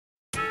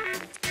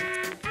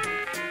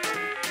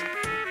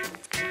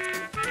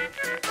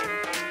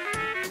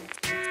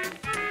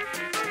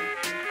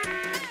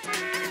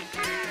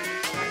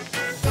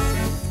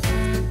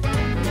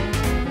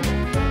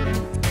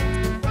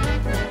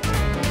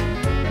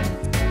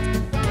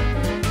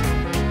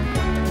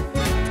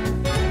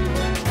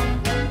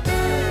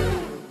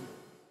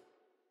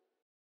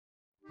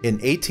In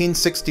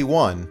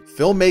 1861,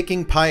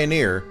 filmmaking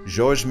pioneer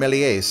Georges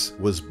Méliès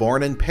was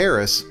born in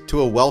Paris to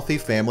a wealthy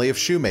family of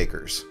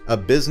shoemakers, a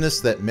business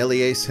that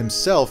Méliès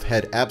himself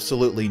had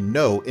absolutely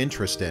no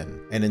interest in,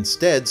 and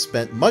instead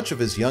spent much of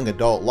his young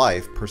adult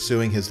life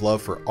pursuing his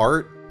love for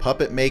art,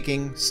 puppet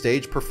making,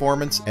 stage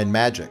performance, and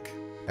magic.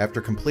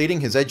 After completing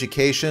his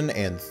education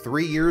and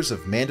 3 years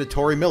of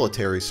mandatory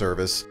military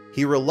service,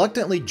 he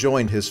reluctantly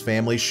joined his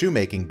family's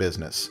shoemaking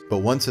business, but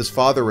once his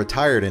father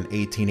retired in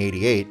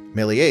 1888,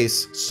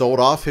 Méliès sold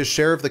off his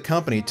share of the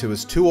company to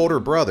his 2 older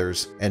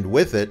brothers, and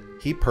with it,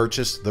 he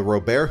purchased the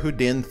Robert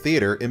Houdin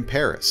Theatre in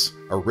Paris,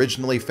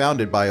 originally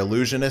founded by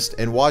illusionist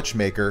and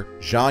watchmaker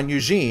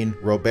Jean-Eugène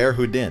Robert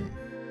Houdin.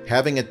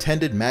 Having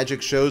attended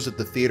magic shows at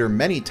the theater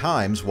many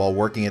times while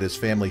working at his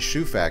family's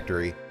shoe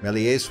factory,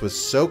 Méliès was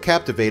so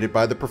captivated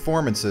by the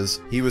performances,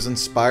 he was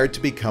inspired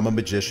to become a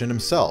magician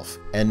himself,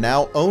 and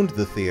now owned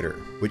the theater,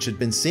 which had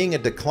been seeing a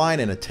decline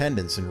in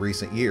attendance in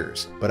recent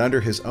years. But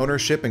under his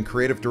ownership and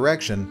creative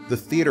direction, the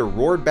theater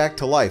roared back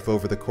to life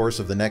over the course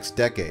of the next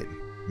decade.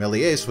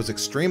 Méliès was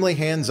extremely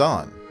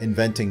hands-on,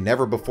 inventing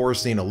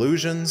never-before-seen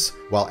illusions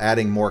while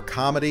adding more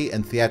comedy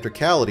and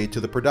theatricality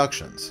to the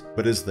productions.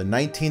 But as the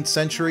 19th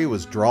century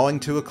was drawing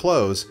to a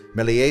close,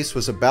 Méliès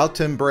was about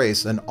to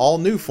embrace an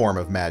all-new form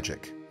of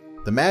magic,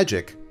 the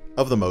magic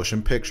of the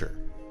motion picture.